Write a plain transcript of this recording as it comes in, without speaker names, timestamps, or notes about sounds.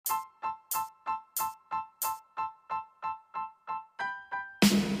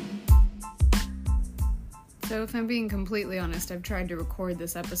So if I'm being completely honest, I've tried to record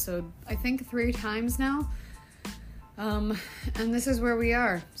this episode, I think 3 times now. And this is where we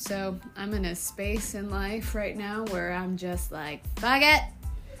are. So I'm in a space in life right now where I'm just like, fuck it.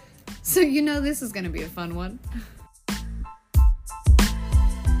 So this is going to be a fun one.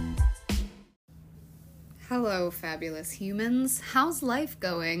 Hello, fabulous humans. How's life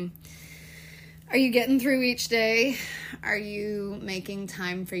going? Are you getting through each day? Are you making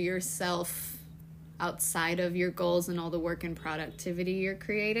time for yourself outside of your goals and all the work and productivity you're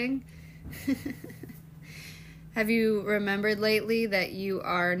creating? Have you remembered lately that you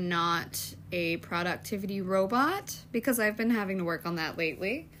are not a productivity robot? Because I've been having to work on that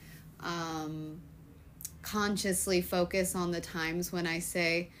lately. Consciously focus on the times when I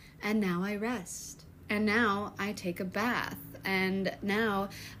say, and now I rest. And now I take a bath. And now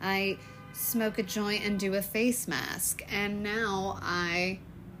I smoke a joint and do a face mask. And now I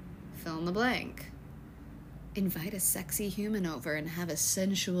fill in the blank. Invite a sexy human over and have a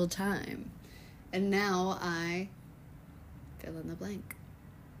sensual time. And now I fill in the blank.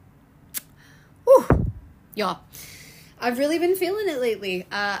 Whew. Y'all, I've really been feeling it lately.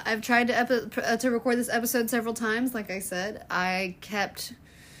 I've tried to record this episode several times. Like I said, I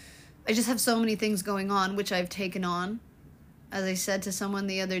just have so many things going on, which I've taken on. As I said to someone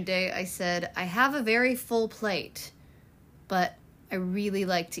the other day, I said, I have a very full plate, but I really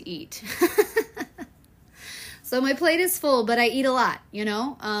like to eat. So my plate is full, but I eat a lot,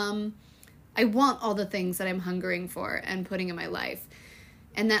 I want all the things that I'm hungering for and putting in my life.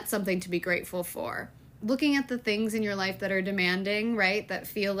 And that's something to be grateful for. Looking at the things in your life that are demanding, right? That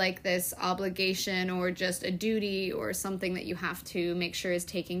feel like this obligation or just a duty or something that you have to make sure is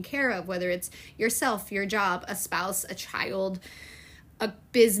taken care of, whether it's yourself, your job, a spouse, a child, a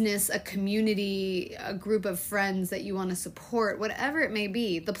business, a community, a group of friends that you want to support, whatever it may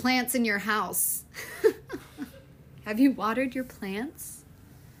be, the plants in your house. Have you watered your plants?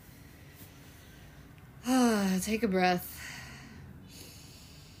 Take a breath.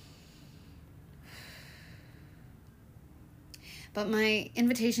 But my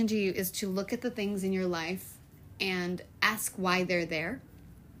invitation to you is to look at the things in your life and ask why they're there.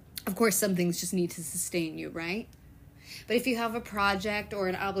 Of course, some things just need to sustain you, right? But if you have a project or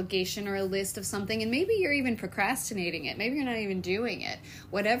an obligation or a list of something, and maybe you're even procrastinating it, maybe you're not even doing it,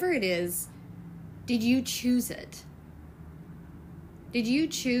 whatever it is, did you choose it? Did you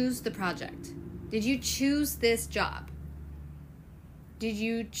choose the project? Did you choose this job? Did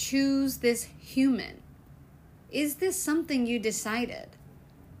you choose this human? Is this something you decided?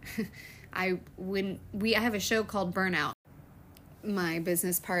 I have a show called Burnout. My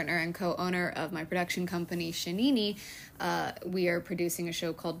business partner and co-owner of my production company, Shanini, we are producing a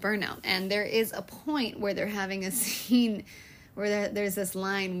show called Burnout. And there is a point where they're having a scene where there's this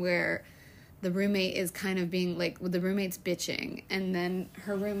line where the roommate is kind of being like, the roommate's bitching. And then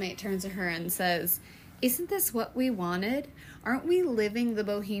her roommate turns to her and says, isn't this what we wanted? Aren't we living the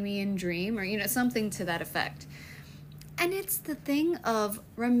bohemian dream? Or, something to that effect. And it's the thing of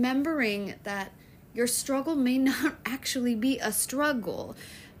remembering that your struggle may not actually be a struggle.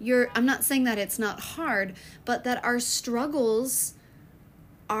 I'm not saying that it's not hard, but that our struggles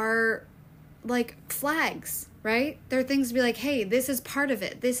are like flags, right? There are things to be like, hey, this is part of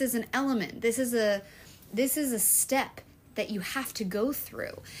it. This is an element. This is a step that you have to go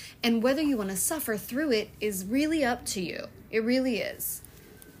through. And whether you want to suffer through it is really up to you. It really is.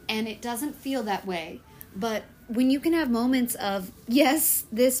 And it doesn't feel that way. But when you can have moments of, yes,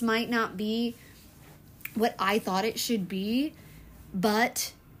 this might not be what I thought it should be,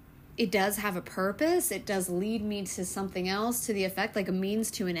 but it does have a purpose. It does lead me to something else, to the effect, like a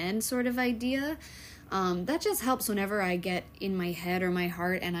means to an end sort of idea. That just helps whenever I get in my head or my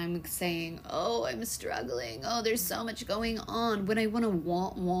heart and I'm saying, oh, I'm struggling. Oh, there's so much going on. When I want to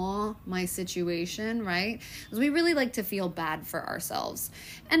wah my situation, right? Because we really like to feel bad for ourselves.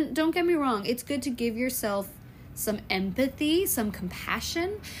 And don't get me wrong, it's good to give yourself some empathy, some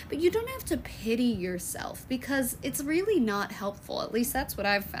compassion, but you don't have to pity yourself because it's really not helpful. At least that's what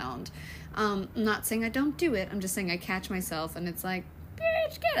I've found. I'm not saying I don't do it. I'm just saying I catch myself and it's like,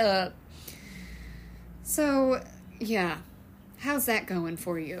 bitch, get up. So, yeah, how's that going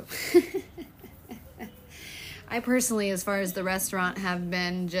for you? I personally, as far as the restaurant, have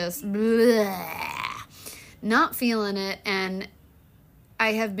been just not feeling it, and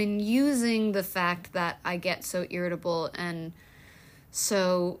I have been using the fact that I get so irritable and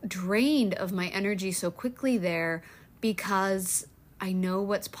so drained of my energy so quickly there because I know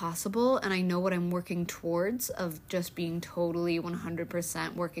what's possible and I know what I'm working towards of just being totally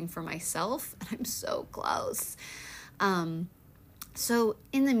 100% working for myself. And I'm so close. So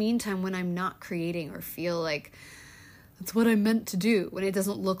in the meantime, when I'm not creating or feel like that's what I meant to do, when it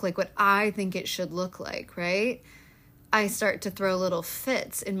doesn't look like what I think it should look like, right? I start to throw little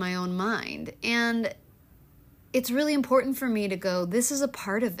fits in my own mind. And it's really important for me to go, this is a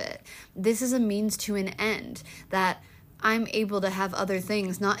part of it. This is a means to an end, that I'm able to have other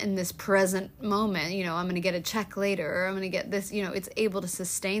things, not in this present moment, I'm going to get a check later, or I'm going to get this, it's able to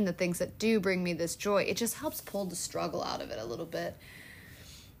sustain the things that do bring me this joy. It just helps pull the struggle out of it a little bit.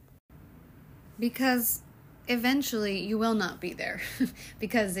 Because eventually you will not be there.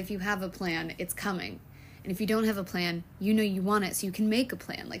 Because if you have a plan, it's coming. And if you don't have a plan, you want it, so you can make a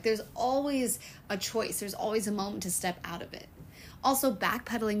plan. Like, there's always a choice. There's always a moment to step out of it. Also,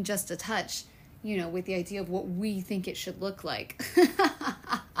 backpedaling just a touch, with the idea of what we think it should look like.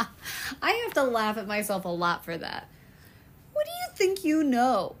 I have to laugh at myself a lot for that. What do you think you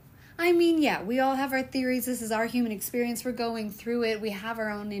know? I mean, yeah, we all have our theories. This is our human experience. We're going through it. We have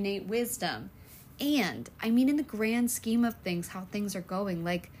our own innate wisdom. And, in the grand scheme of things, how things are going,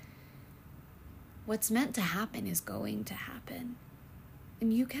 like, what's meant to happen is going to happen.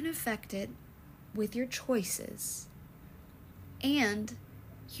 And you can affect it with your choices. And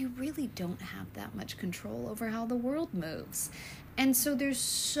you really don't have that much control over how the world moves. And so there's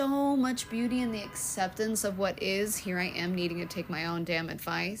so much beauty in the acceptance of what is. Here I am needing to take my own damn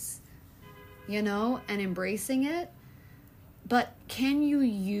advice, and embracing it. But can you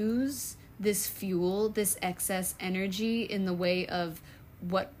use this fuel, this excess energy, in the way of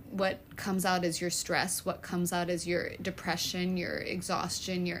what comes out as your stress, what comes out as your depression, your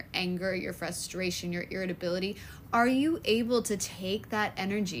exhaustion, your anger, your frustration, your irritability? Are you able to take that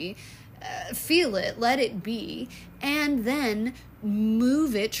energy, feel it, let it be, and then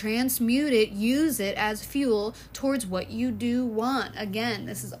move it, transmute it, use it as fuel towards what you do want? Again,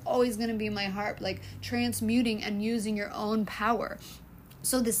 this is always going to be my heart, like transmuting and using your own power.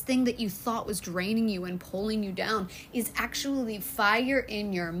 So this thing that you thought was draining you and pulling you down is actually fire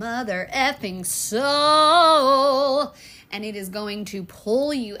in your mother effing soul. And it is going to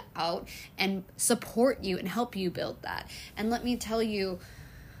pull you out and support you and help you build that. And let me tell you,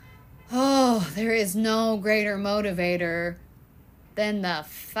 there is no greater motivator than the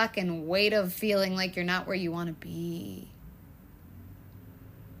fucking weight of feeling like you're not where you want to be.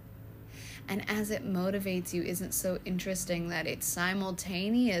 And as it motivates you, isn't so interesting that it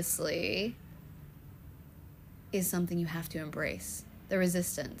simultaneously is something you have to embrace. The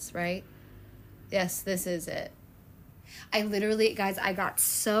resistance, right? Yes, this is it. I literally, guys, I got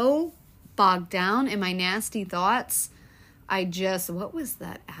so bogged down in my nasty thoughts. What was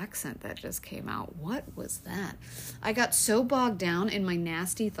that accent that just came out? What was that? I got so bogged down in my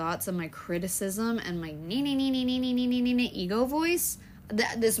nasty thoughts and my criticism and my ego voice.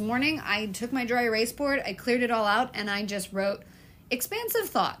 This morning, I took my dry erase board, I cleared it all out, and I just wrote expansive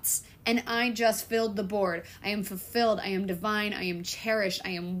thoughts. And I just filled the board. I am fulfilled. I am divine. I am cherished.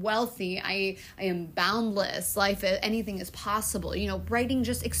 I am wealthy. I am boundless. Life, anything is possible. Writing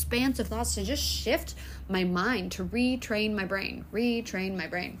just expansive thoughts to just shift my mind, to retrain my brain.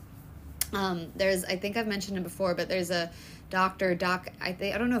 I think I've mentioned him before, but there's a Doc, I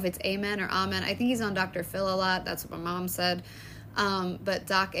don't know if it's Amen or Amen. I think he's on Dr. Phil a lot. That's what my mom said. But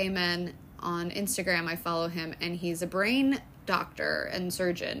Doc Amen on Instagram, I follow him, and he's a brain doctor and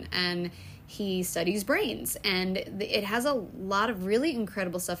surgeon, and he studies brains, and it has a lot of really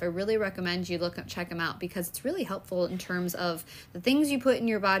incredible stuff. I really recommend you check him out, because it's really helpful in terms of the things you put in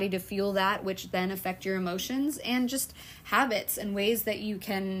your body to fuel that, which then affect your emotions, and just habits and ways that you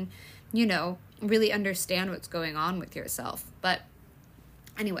can, really understand what's going on with yourself. But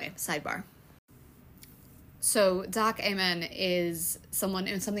anyway, sidebar. So Doc Amen is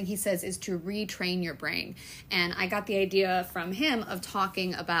something he says is to retrain your brain. And I got the idea from him of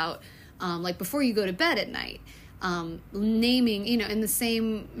talking about, before you go to bed at night, naming, in the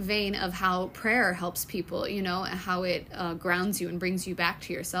same vein of how prayer helps people, how it grounds you and brings you back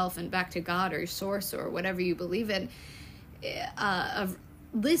to yourself and back to God or source or whatever you believe in, of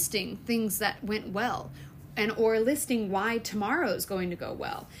listing things that went well. Or listing why tomorrow is going to go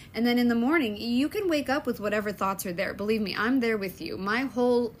well. And then in the morning, you can wake up with whatever thoughts are there. Believe me, I'm there with you. My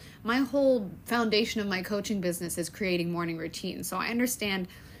whole foundation of my coaching business is creating morning routines. So I understand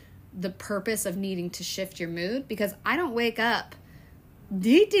the purpose of needing to shift your mood, because I don't wake up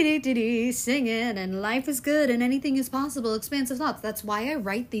singing and life is good and anything is possible, expansive thoughts. That's why I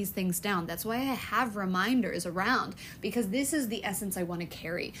write these things down. That's why I have reminders around, because this is the essence I want to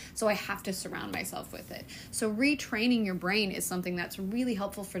carry. So I have to surround myself with it. So retraining your brain is something that's really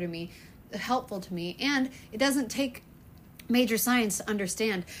helpful to me. And it doesn't take major science to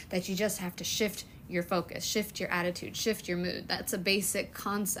understand that you just have to shift your focus, shift your attitude, shift your mood. That's a basic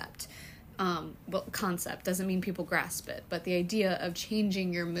concept. Concept doesn't mean people grasp it, but the idea of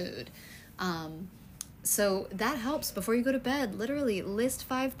changing your mood. So that helps before you go to bed. Literally list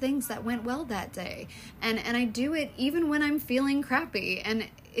 5 things that went well that day. And I do it even when I'm feeling crappy. And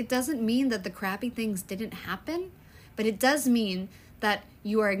it doesn't mean that the crappy things didn't happen, but it does mean that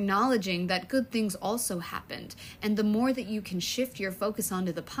you are acknowledging that good things also happened. And the more that you can shift your focus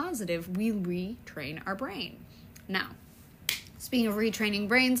onto the positive, we retrain our brain. Now, speaking of retraining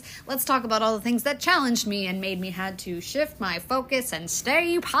brains, let's talk about all the things that challenged me and made me had to shift my focus and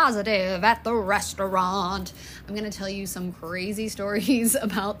stay positive at the restaurant. I'm going to tell you some crazy stories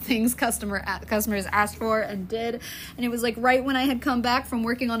about things customers asked for and did. And it was like right when I had come back from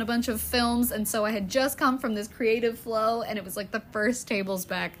working on a bunch of films, and so I had just come from this creative flow, and it was like the first tables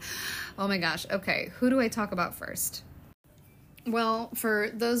back. Oh my gosh. Okay, who do I talk about first? Well, for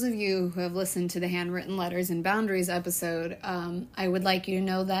those of you who have listened to the Handwritten Letters and Boundaries episode, I would like you to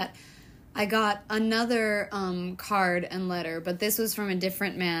know that I got another card and letter, but this was from a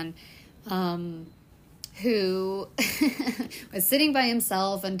different man who was sitting by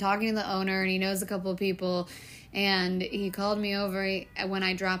himself and talking to the owner, and he knows a couple of people, and he called me over. When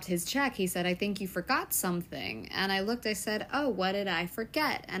I dropped his check, he said, "I think you forgot something." And I looked, I said, "Oh, what did I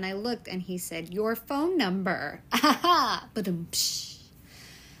forget?" And I looked, and he said, "Your phone number."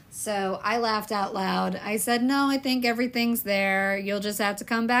 So I laughed out loud. I said, "No, I think everything's there. You'll just have to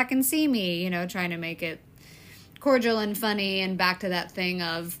come back and see me," trying to make it cordial and funny, and back to that thing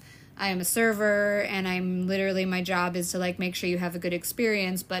of, I am a server, and my job is to make sure you have a good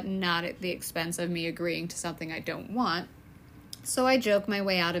experience, but not at the expense of me agreeing to something I don't want. So I joke my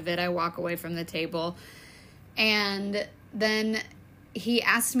way out of it. I walk away from the table, and then he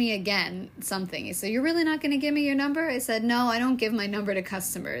asked me again something. He said, "You're really not going to give me your number?" I said, "No, I don't give my number to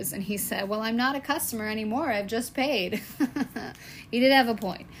customers." And he said, "Well, I'm not a customer anymore. I've just paid." He did have a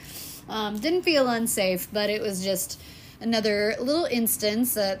point. Didn't feel unsafe, but it was just another little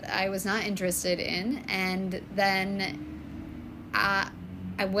instance that I was not interested in. And then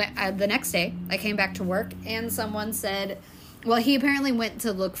I went the next day. I came back to work, and someone said, well, he apparently went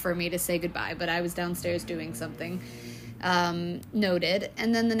to look for me to say goodbye, but I was downstairs doing something. Noted.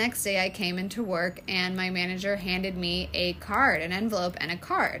 And then the next day I came into work, and my manager handed me a card, an envelope and a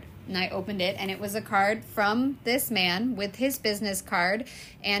card. And I opened it, and it was a card from this man with his business card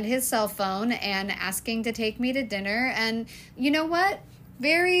and his cell phone, and asking to take me to dinner. And you know what?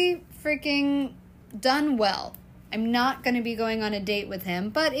 Very freaking done well. I'm not going to be going on a date with him,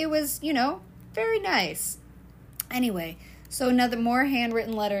 but it was, very nice. Anyway, so more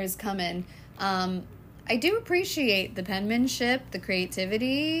handwritten letters come in. I do appreciate the penmanship, the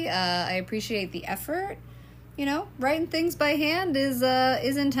creativity. I appreciate the effort. Writing things by hand is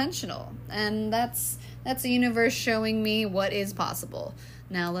intentional, and that's the universe showing me what is possible.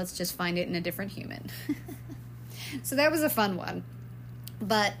 Now let's just find it in a different human. So that was a fun one.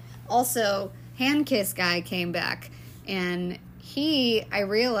 But also, Hand Kiss Guy came back, and I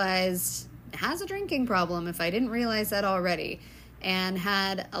realized, has a drinking problem, if I didn't realize that already, and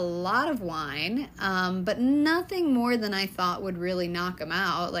had a lot of wine, but nothing more than I thought would really knock him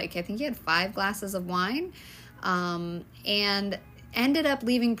out. I think he had 5 glasses of wine, and ended up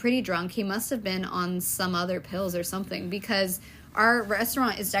leaving pretty drunk. He must have been on some other pills or something, because our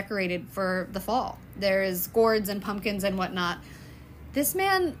restaurant is decorated for the fall. There's gourds and pumpkins and whatnot. This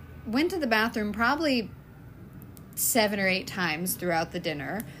man went to the bathroom probably 7 or 8 times throughout the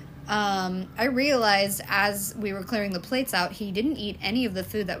dinner. I realized as we were clearing the plates out, he didn't eat any of the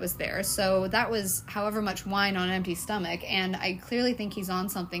food that was there. So that was however much wine on an empty stomach. And I clearly think he's on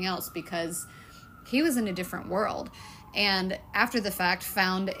something else, because he was in a different world. And after the fact,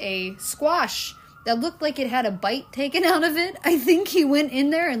 found a squash that looked like it had a bite taken out of it. I think he went in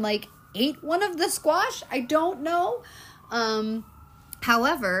there and ate one of the squash. I don't know.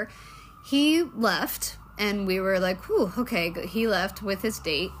 However, he left, and we were like, whew, okay, good. He left with his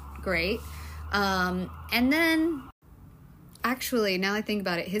date. Great. And then, actually, now I think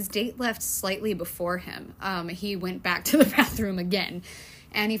about it, his date left slightly before him. He went back to the bathroom again,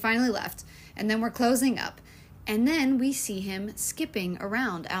 and he finally left. And then we're closing up. And then we see him skipping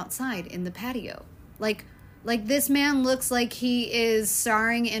around outside in the patio. Like this man looks like he is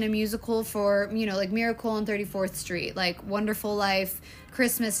starring in a musical for, Miracle on 34th Street, Wonderful Life,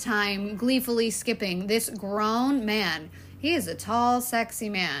 Christmas Time, gleefully skipping. This grown man, he is a tall, sexy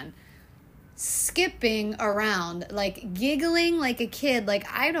man, skipping around, giggling like a kid.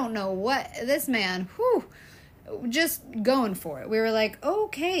 I don't know what, this man, just going for it. We were like,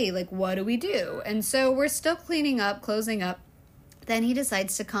 okay, what do we do? And so we're still cleaning up, closing up. Then he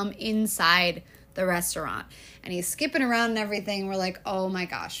decides to come inside the restaurant. And he's skipping around and everything. We're like, oh my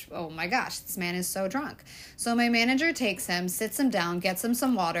gosh, this man is so drunk. So my manager takes him, sits him down, gets him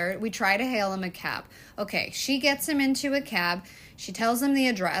some water. We try to hail him a cab. Okay, she gets him into a cab. She tells him the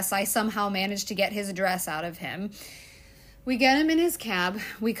address. I somehow managed to get his address out of him. We get him in his cab.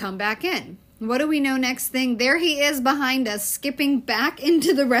 We come back in. What do we know next thing? There he is behind us, skipping back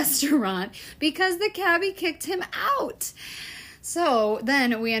into the restaurant because the cabbie kicked him out. So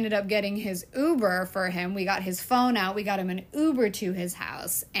then we ended up getting his Uber for him. We got his phone out. We got him an Uber to his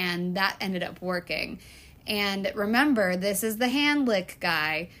house, and that ended up working. And remember, this is the hand lick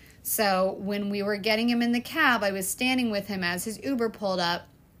guy. So when we were getting him in the cab, I was standing with him as his Uber pulled up.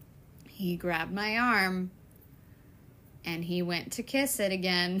 He grabbed my arm, and he went to kiss it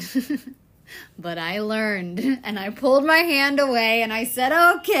again. But I learned, and I pulled my hand away, and I said,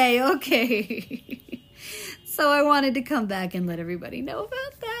 okay. So I wanted to come back and let everybody know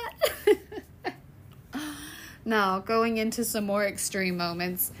about that. Now, going into some more extreme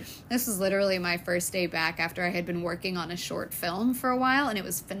moments. This was literally my first day back after I had been working on a short film for a while, and it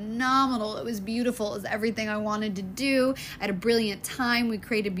was phenomenal. It was beautiful. It was everything I wanted to do. I had a brilliant time. We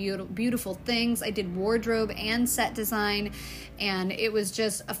created beautiful things. I did wardrobe and set design, and it was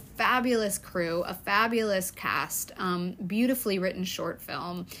just a fabulous crew, a fabulous cast, beautifully written short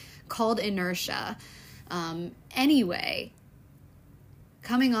film called Inertia. Anyway,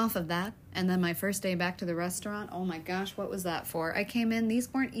 coming off of that, and then my first day back to the restaurant, oh my gosh, what was that for? I came in,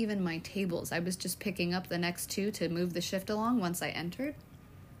 these weren't even my tables. I was just picking up the next two to move the shift along once I entered.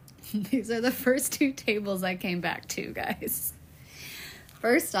 These are the first two tables I came back to, guys.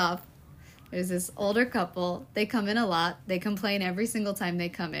 First off, there's this older couple. They come in a lot. They complain every single time they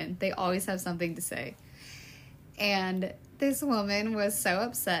come in. They always have something to say. And this woman was so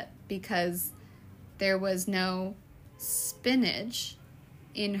upset because there was no spinach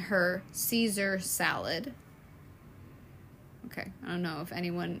in her Caesar salad. Okay, I don't know if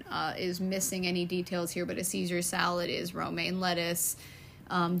anyone is missing any details here, but a Caesar salad is romaine lettuce,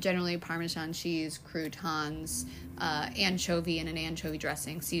 generally Parmesan cheese, croutons, anchovy and an anchovy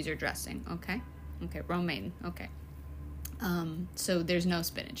dressing, Caesar dressing, okay, romaine, okay. So there's no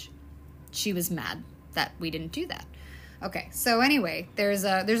spinach. She was mad that we didn't do that. Okay, so anyway, there's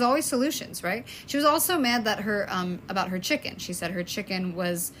always solutions, right? She was also mad that about her chicken. She said her chicken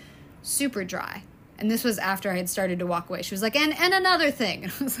was super dry. And this was after I had started to walk away. She was like, and another thing.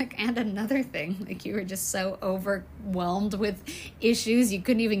 And I was like, and another thing? Like, you were just so overwhelmed with issues. You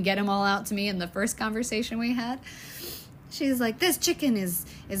couldn't even get them all out to me in the first conversation we had. She's like, this chicken is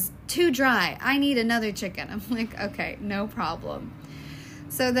too dry. I need another chicken. I'm like, okay, no problem.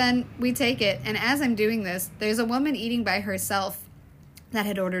 So then we take it, and as I'm doing this, there's a woman eating by herself that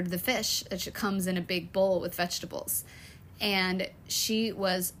had ordered the fish. It comes in a big bowl with vegetables. And she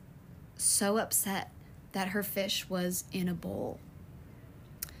was so upset that her fish was in a bowl.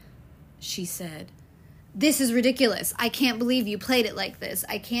 She said, "This is ridiculous. I can't believe you played it like this.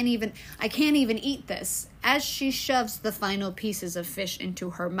 I can't even eat this," as she shoves the final pieces of fish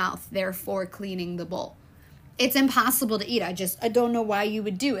into her mouth, therefore cleaning the bowl. It's impossible to eat. I don't know why you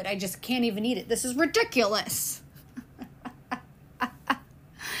would do it. I just can't even eat it. This is ridiculous.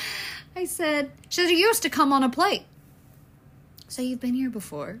 She said, you used to come on a plate. So you've been here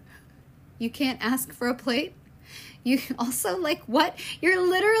before. You can't ask for a plate? You also, like, what? You're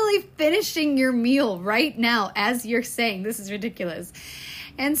literally finishing your meal right now as you're saying this is ridiculous.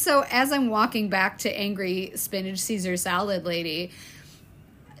 And so as I'm walking back to angry spinach Caesar salad lady,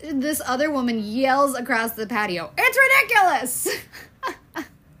 this other woman yells across the patio, "It's ridiculous!"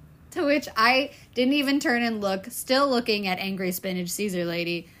 To which I didn't even turn and look, still looking at angry spinach Caesar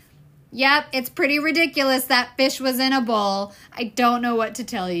lady. Yep, it's pretty ridiculous. That fish was in a bowl. I don't know what to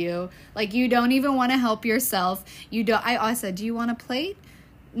tell you. Like, you don't even want to help yourself. I said, do you want a plate?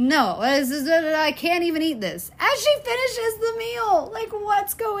 No, I can't even eat this. As she finishes the meal. Like,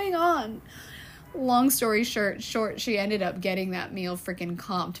 what's going on? Long story short, she ended up getting that meal freaking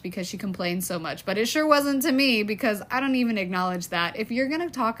comped because she complained so much. But it sure wasn't to me, because I don't even acknowledge that. If you're going to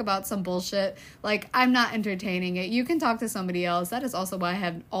talk about some bullshit, like, I'm not entertaining it. You can talk to somebody else. That is also why I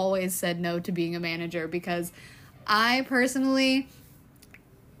have always said no to being a manager, because I personally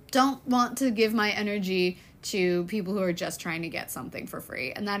don't want to give my energy to people who are just trying to get something for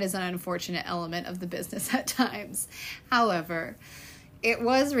free. And that is an unfortunate element of the business at times. However, it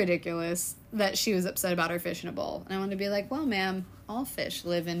was ridiculous that she was upset about her fish in a bowl. And I wanted to be like, well, ma'am, all fish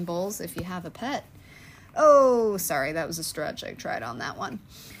live in bowls if you have a pet. Oh, sorry, that was a stretch. I tried on that one.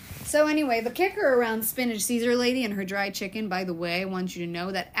 So anyway, the kicker around Spinach Caesar Lady and her dry chicken, by the way, I want you to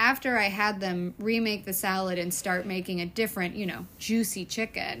know that after I had them remake the salad and start making a different, juicy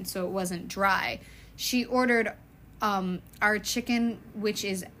chicken, so it wasn't dry, she ordered our chicken, which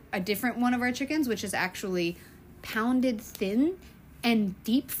is a different one of our chickens, which is actually pounded thin and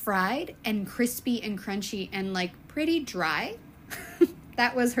deep fried and crispy and crunchy and like pretty dry.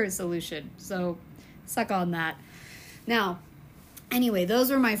 That was her solution. So suck on that. Now, anyway, those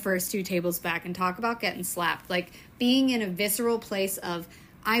were my first 2 tables back, and talk about getting slapped. Like being in a visceral place of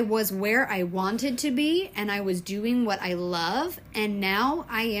I was where I wanted to be and I was doing what I love, and now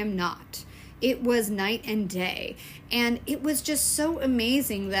I am not. It was night and day. And it was just so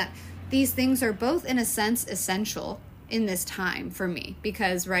amazing that these things are both in a sense essential in this time for me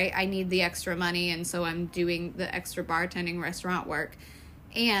because, right, I need the extra money, and so I'm doing the extra bartending restaurant work.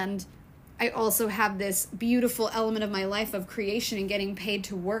 And I also have this beautiful element of my life of creation and getting paid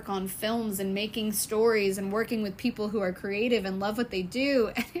to work on films and making stories and working with people who are creative and love what they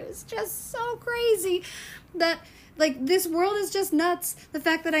do. And it was just so crazy that, like, this world is just nuts. The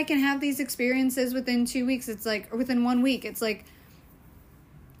fact that I can have these experiences within 2 weeks, it's like, or within 1 week, it's like,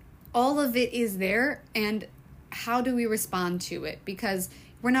 all of it is there, and how do we respond to it? Because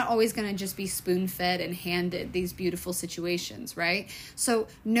we're not always going to just be spoon-fed and handed these beautiful situations, right? So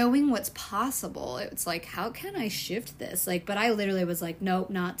knowing what's possible, it's like, how can I shift this? Like, but I literally was like, nope,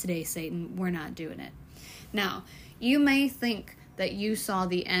 not today, Satan. We're not doing it. Now, you may think that you saw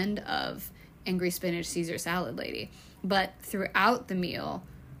the end of Angry Spinach Caesar Salad Lady, but throughout the meal,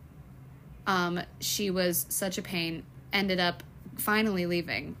 she was such a pain, ended up finally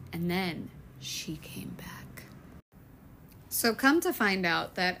leaving, and then she came back. So come to find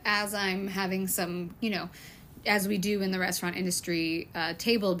out that as I'm having some, as we do in the restaurant industry,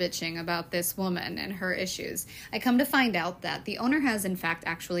 table bitching about this woman and her issues, I come to find out that the owner has in fact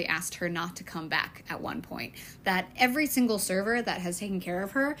actually asked her not to come back at one point. That every single server that has taken care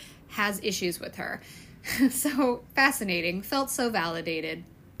of her has issues with her. So fascinating, felt so validated.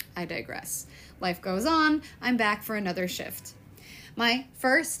 I digress. Life goes on, I'm back for another shift. My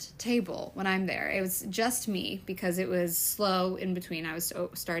first table when I'm there, it was just me because it was slow in between. I was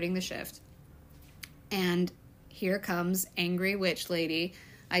starting the shift. And here comes Angry Witch Lady.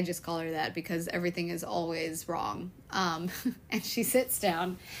 I just call her that because everything is always wrong. And she sits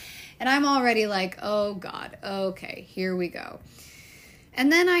down and I'm already like, oh God, okay, here we go. And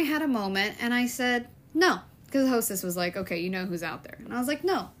then I had a moment and I said, no, because the hostess was like, okay, you know who's out there. And I was like,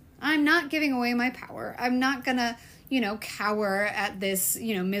 no, I'm not giving away my power. I'm not gonna cower at this,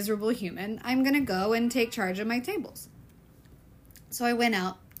 miserable human. I'm going to go and take charge of my tables. So I went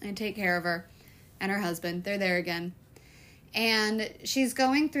out and take care of her and her husband. They're there again. And she's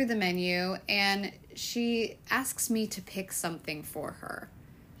going through the menu and she asks me to pick something for her.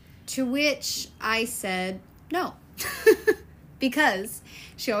 To which I said no. Because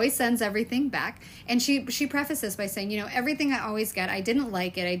she always sends everything back. And she prefaces by saying, everything I always get, I didn't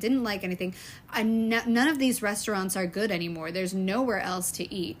like it. I didn't like anything. None of these restaurants are good anymore. There's nowhere else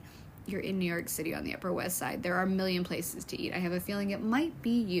to eat. You're in New York City on the Upper West Side. There are a million places to eat. I have a feeling it might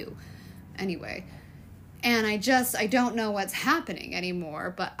be you. Anyway. And I don't know what's happening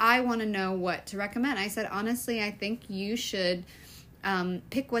anymore, but I want to know what to recommend. I said, honestly, I think you should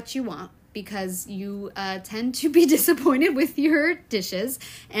pick what you want. Because you tend to be disappointed with your dishes,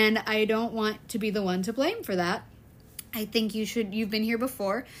 and I don't want to be the one to blame for that. I think you've been here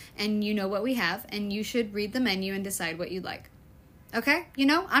before, and you know what we have, and you should read the menu and decide what you'd like. Okay?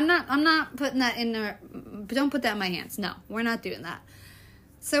 I'm not putting that in there. Don't put that in my hands. No, we're not doing that.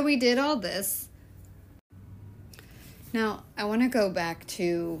 So we did all this. Now, I want to go back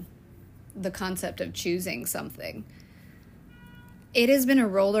to the concept of choosing something. It has been a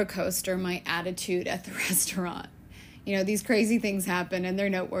roller coaster, my attitude at the restaurant. These crazy things happen and they're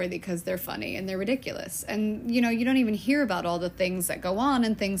noteworthy because they're funny and they're ridiculous. And, you don't even hear about all the things that go on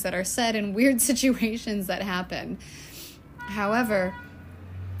and things that are said and weird situations that happen. However,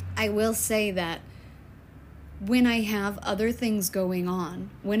 I will say that when I have other things going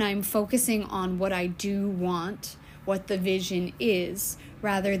on, when I'm focusing on what I do want, what the vision is,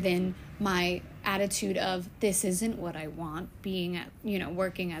 rather than my attitude of this isn't what I want,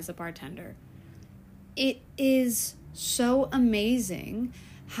 working as a bartender. It is so amazing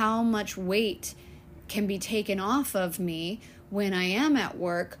how much weight can be taken off of me when I am at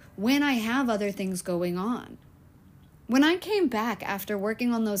work, when I have other things going on. When I came back after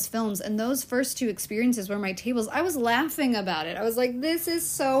working on those films and those first 2 experiences were my tables, I was laughing about it. I was like, this is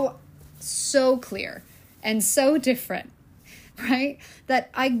so clear and so different. Right? That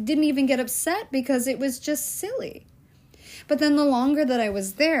I didn't even get upset because it was just silly. But then the longer that I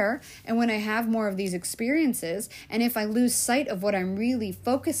was there, and when I have more of these experiences, and if I lose sight of what I'm really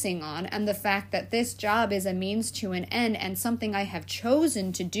focusing on, and the fact that this job is a means to an end and something I have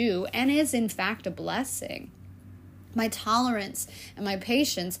chosen to do and is in fact a blessing, my tolerance and my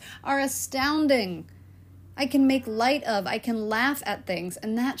patience are astounding. I can make light of, I can laugh at things,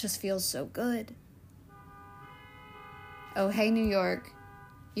 and that just feels so good. Oh, hey, New York.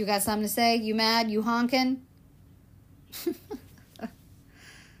 You got something to say? You mad? You honking?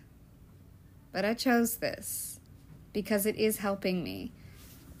 But I chose this because it is helping me.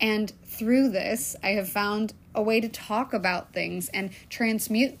 And through this, I have found a way to talk about things and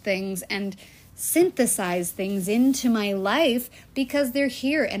transmute things and synthesize things into my life because they're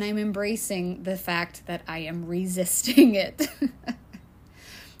here and I'm embracing the fact that I am resisting it.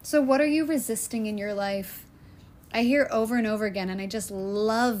 So what are you resisting in your life? I hear over and over again, and I just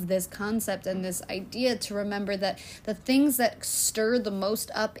love this concept and this idea to remember that the things that stir the most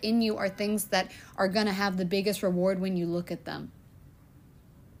up in you are things that are going to have the biggest reward when you look at them.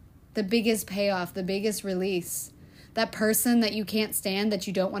 The biggest payoff, the biggest release. That person that you can't stand, that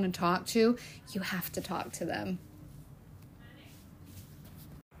you don't want to talk to, you have to talk to them.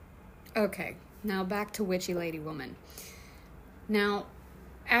 Okay, now back to Witchy Lady Woman. Now,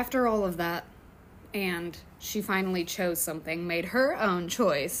 after all of that, and she finally chose something, made her own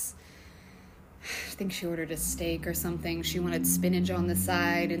choice. I think she ordered a steak or something. She wanted spinach on the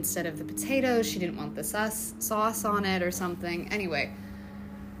side instead of the potatoes. She didn't want the sauce on it or something. Anyway,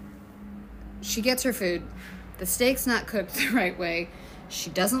 she gets her food. The steak's not cooked the right way. She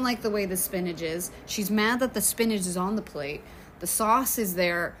doesn't like the way the spinach is. She's mad that the spinach is on the plate. The sauce is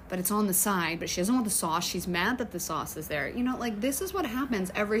there, but it's on the side, but she doesn't want the sauce. She's mad that the sauce is there. You know, like, this is what happens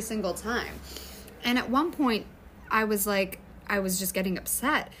every single time. And at one point, I was just getting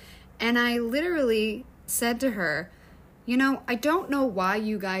upset. And I literally said to her, you know, I don't know why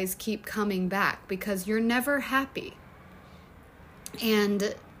you guys keep coming back because you're never happy.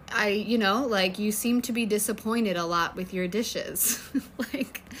 And you seem to be disappointed a lot with your dishes.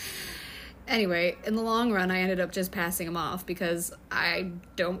 Anyway, in the long run, I ended up just passing them off because I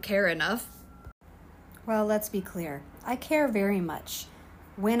don't care enough. Well, let's be clear. I care very much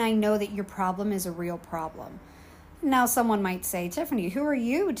when I know that your problem is a real problem. Now, someone might say, Tiffany, who are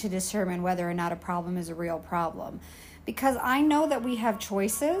you to determine whether or not a problem is a real problem? Because I know that we have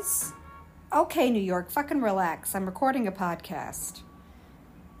choices. Okay, New York, fucking relax. I'm recording a podcast.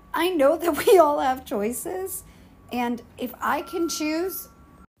 I know that we all have choices. And if I can choose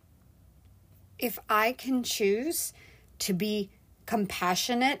to be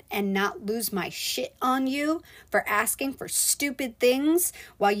compassionate and not lose my shit on you for asking for stupid things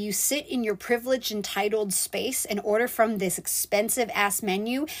while you sit in your privileged, entitled space and order from this expensive ass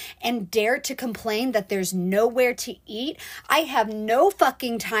menu and dare to complain that there's nowhere to eat, I have no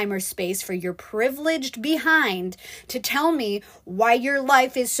fucking time or space for your privileged behind to tell me why your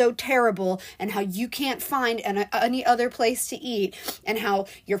life is so terrible and how you can't find any other place to eat and how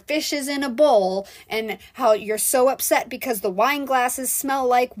your fish is in a bowl and how you're so upset because the wine glasses smell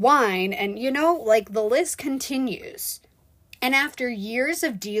like wine, and the list continues. And after years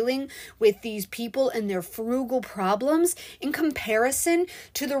of dealing with these people and their frugal problems, in comparison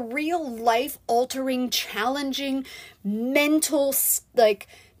to the real life altering, challenging, mental,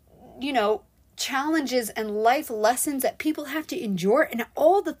 challenges and life lessons that people have to endure, and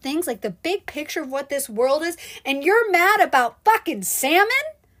all the things, like the big picture of what this world is, and you're mad about fucking salmon?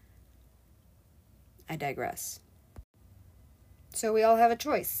 I digress. So we all have a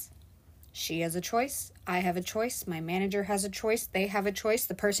choice. She has a choice. I have a choice. My manager has a choice. They have a choice.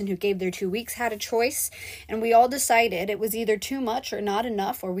 The person who gave their 2 weeks had a choice. And we all decided it was either too much or not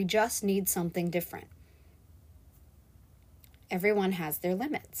enough, or we just need something different. Everyone has their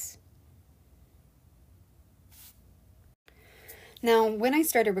limits. Now, when I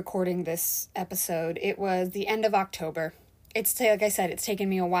started recording this episode, it was the end of October. Like I said, it's taken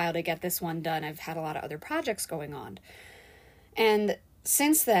me a while to get this one done. I've had a lot of other projects going on. And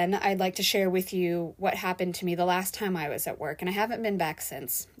since then, I'd like to share with you what happened to me the last time I was at work, and I haven't been back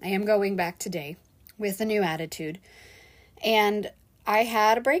since. I am going back today with a new attitude, and I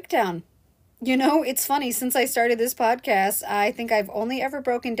had a breakdown. It's funny, since I started this podcast, I think I've only ever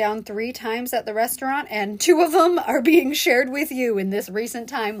broken down 3 times at the restaurant, and 2 of them are being shared with you in this recent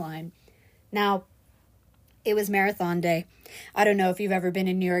timeline. Now, it was Marathon Day. I don't know if you've ever been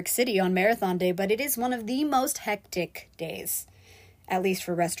in New York City on Marathon Day, but it is one of the most hectic days, at least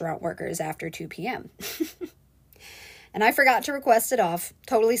for restaurant workers after 2 p.m. And I forgot to request it off,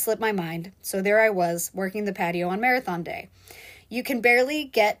 totally slipped my mind. So there I was, working the patio on Marathon Day. You can barely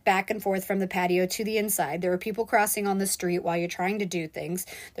get back and forth from the patio to the inside. There are people crossing on the street while you're trying to do things.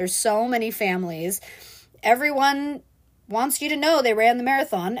 There's so many families. Everyone wants you to know they ran the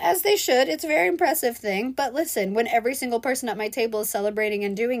marathon, as they should. It's a very impressive thing. But listen, when every single person at my table is celebrating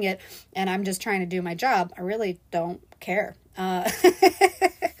and doing it, and I'm just trying to do my job, I really don't care.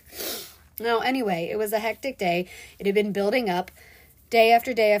 No, anyway, it was a hectic day. It had been building up day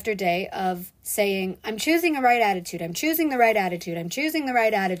after day after day of saying, I'm choosing the right attitude. I'm choosing the right attitude. I'm choosing the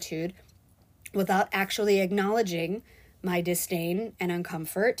right attitude, without actually acknowledging my disdain and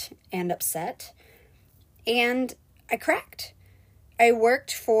uncomfort and upset. And I cracked. I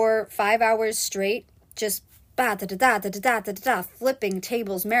worked for 5 hours straight, just flipping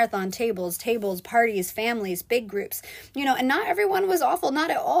tables, marathon tables, parties, families, big groups, and not everyone was awful, not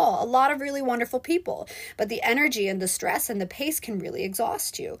at all. A lot of really wonderful people, but the energy and the stress and the pace can really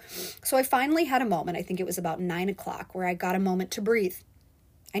exhaust you. So I finally had a moment, I think it was about 9 o'clock, where I got a moment to breathe.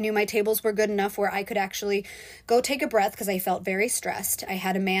 I knew my tables were good enough where I could actually go take a breath because I felt very stressed. I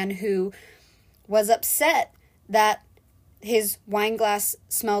had a man who was upset that his wine glass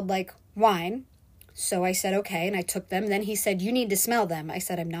smelled like wine. So I said, okay, and I took them. Then he said, you need to smell them. I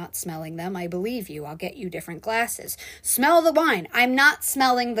said, I'm not smelling them. I believe you. I'll get you different glasses. Smell the wine. I'm not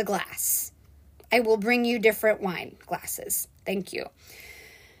smelling the glass. I will bring you different wine glasses. Thank you.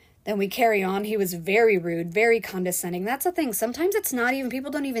 Then we carry on. He was very rude, very condescending. That's the thing. Sometimes it's not even,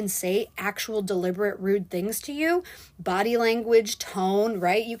 people don't even say actual deliberate rude things to you. Body language, tone,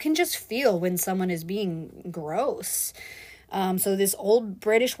 right? You can just feel when someone is being gross. So this old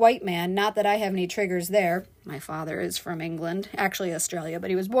British white man, not that I have any triggers there. My father is from England, actually Australia, but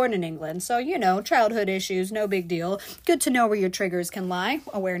he was born in England. So, childhood issues, no big deal. Good to know where your triggers can lie.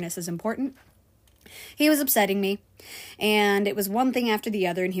 Awareness is important. He was upsetting me, and it was one thing after the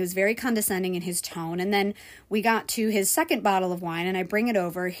other, and he was very condescending in his tone. And then we got to his second bottle of wine, and I bring it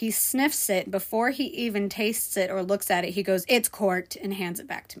over. He sniffs it. Before he even tastes it or looks at it, he goes, it's corked, and hands it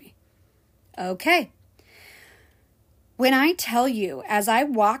back to me. Okay. When I tell you, when I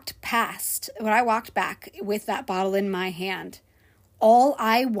walked back with that bottle in my hand, all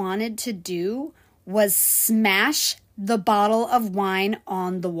I wanted to do was smash the bottle of wine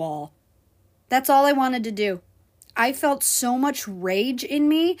on the wall. That's all I wanted to do. I felt so much rage in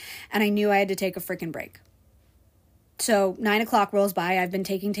me, and I knew I had to take a freaking break. So 9 o'clock rolls by. I've been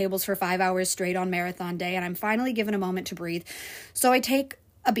taking tables for 5 hours straight on marathon day, and I'm finally given a moment to breathe. So I take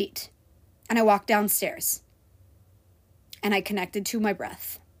a beat, and I walk downstairs. And I connected to my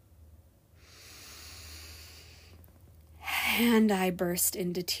breath. And I burst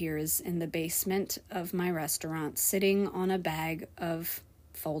into tears in the basement of my restaurant, sitting on a bag of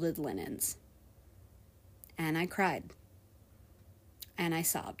folded linens. And I cried. And I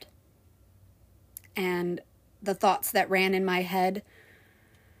sobbed. And the thoughts that ran in my head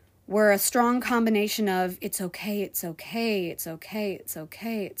were a strong combination of, it's okay, it's okay, it's okay, it's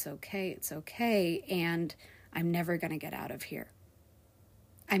okay, it's okay, it's okay, and I'm never going to get out of here.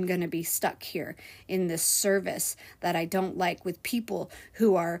 I'm going to be stuck here in this service that I don't like, with people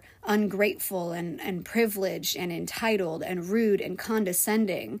who are ungrateful and privileged and entitled and rude and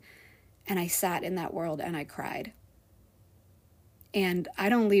condescending. And I sat in that world and I cried. And I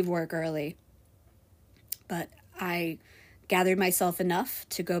don't leave work early, but I gathered myself enough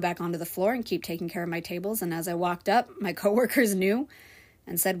to go back onto the floor and keep taking care of my tables. And as I walked up, my coworkers knew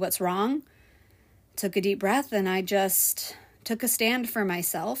and said, what's wrong? Took a deep breath, and I just took a stand for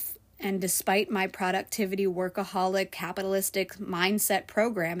myself. And despite my productivity, workaholic, capitalistic mindset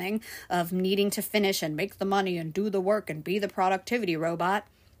programming of needing to finish and make the money and do the work and be the productivity robot,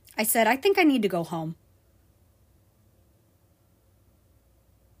 I said, I think I need to go home.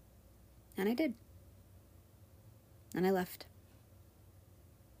 And I did. And I left.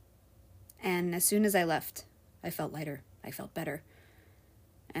 And as soon as I left, I felt lighter. I felt better.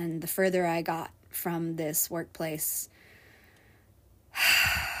 And the further I got from this workplace,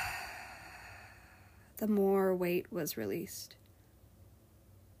 the more weight was released.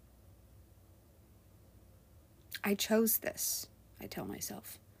 I chose this, I tell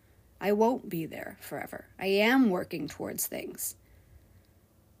myself. I won't be there forever. I am working towards things.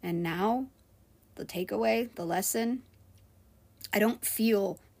 And now, the takeaway, the lesson, I don't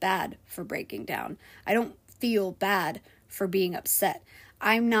feel bad for breaking down. I don't feel bad for being upset.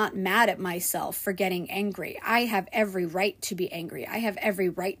 I'm not mad at myself for getting angry. I have every right to be angry. I have every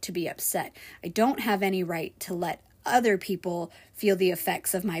right to be upset. I don't have any right to let other people feel the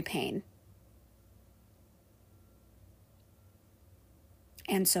effects of my pain.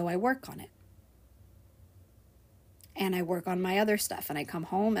 And so I work on it. and I work on my other stuff, and I come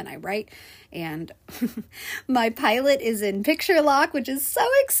home and I write, and my pilot is in picture lock, which is so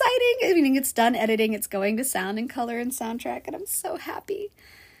exciting. I mean, it's done editing, it's going to sound and color and soundtrack, and I'm so happy.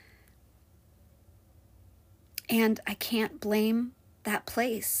 And I can't blame that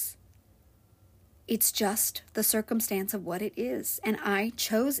place. It's just the circumstance of what it is. And I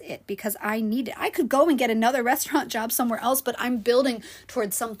chose it because I need it. I could go and get another restaurant job somewhere else, but I'm building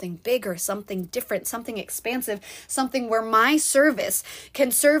towards something bigger, something different, something expansive, something where my service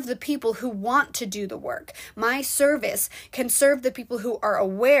can serve the people who want to do the work. My service can serve the people who are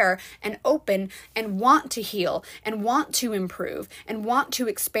aware and open and want to heal and want to improve and want to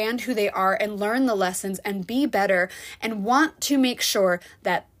expand who they are and learn the lessons and be better and want to make sure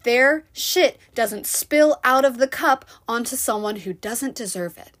that their shit doesn't spill out of the cup onto someone who doesn't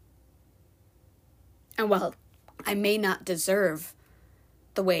deserve it. And while I may not deserve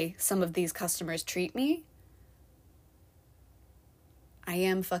the way some of these customers treat me, I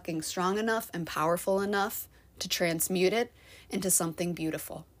am fucking strong enough and powerful enough to transmute it into something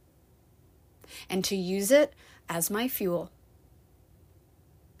beautiful and to use it as my fuel.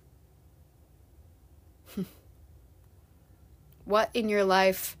 What in your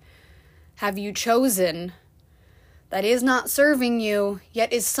life have you chosen that is not serving you,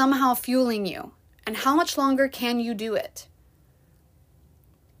 yet is somehow fueling you? And how much longer can you do it?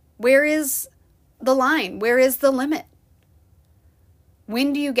 Where is the line? Where is the limit?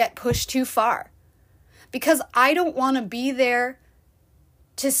 When do you get pushed too far? Because I don't want to be there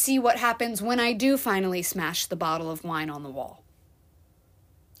to see what happens when I do finally smash the bottle of wine on the wall.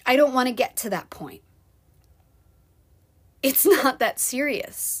 I don't want to get to that point. It's not that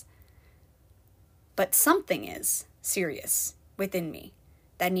serious. But something is serious within me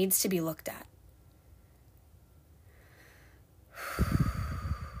that needs to be looked at.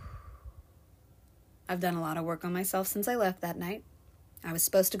 I've done a lot of work on myself since I left that night. I was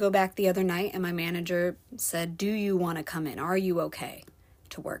supposed to go back the other night, and my manager said, "Do you want to come in? Are you okay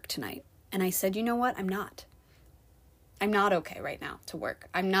to work tonight?" And I said, "You know what? I'm not. I'm not okay right now to work.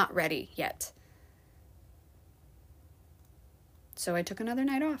 I'm not ready yet." So I took another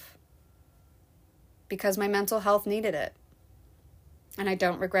night off because my mental health needed it. And I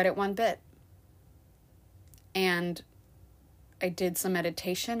don't regret it one bit. And I did some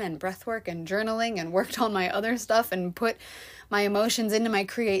meditation and breath work and journaling and worked on my other stuff and put my emotions into my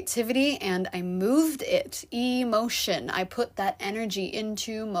creativity, and I moved it. Emotion. I put that energy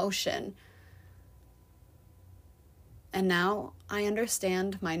into motion. And now I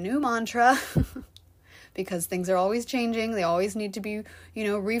understand my new mantra because things are always changing. They always need to be,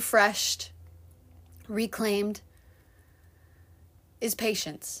 refreshed, reclaimed, is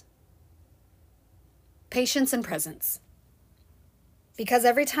patience. Patience and presence. Because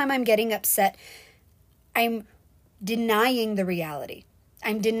every time I'm getting upset, I'm denying the reality.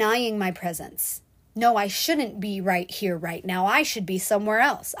 I'm denying my presence. No, I shouldn't be right here, right now. I should be somewhere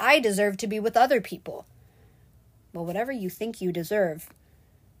else. I deserve to be with other people. Well, whatever you think you deserve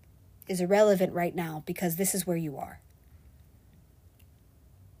is irrelevant right now because this is where you are.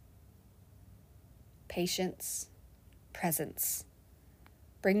 Patience, presence,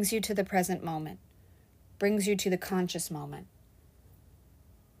 brings you to the present moment, brings you to the conscious moment,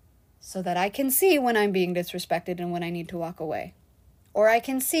 so that I can see when I'm being disrespected and when I need to walk away. Or I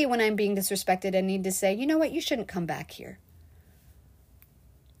can see when I'm being disrespected and need to say, you know what, you shouldn't come back here.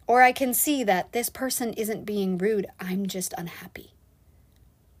 Or I can see that this person isn't being rude, I'm just unhappy.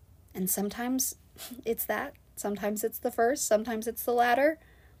 And sometimes it's that. Sometimes it's the first. Sometimes it's the latter.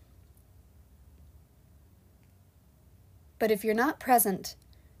 But if you're not present,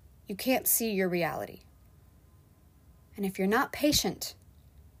 you can't see your reality. And if you're not patient,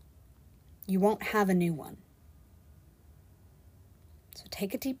 you won't have a new one. So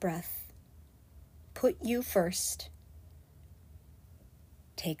take a deep breath. Put you first.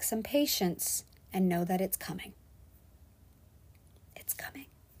 Take some patience and know that it's coming. It's coming.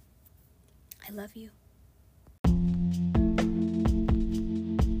 I love you.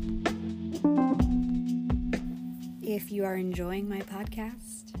 If you are enjoying my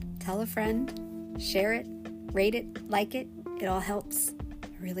podcast, tell a friend, share it, rate it, like it. It all helps. I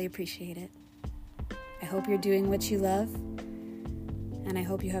really appreciate it. I hope you're doing what you love, and I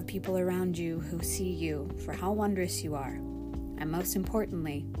hope you have people around you who see you for how wondrous you are. And most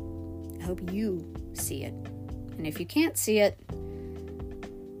importantly, I hope you see it. And if you can't see it,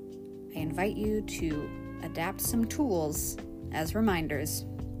 I invite you to adapt some tools as reminders,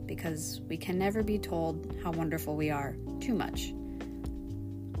 because we can never be told how wonderful we are too much,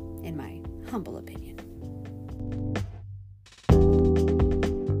 in my humble opinion.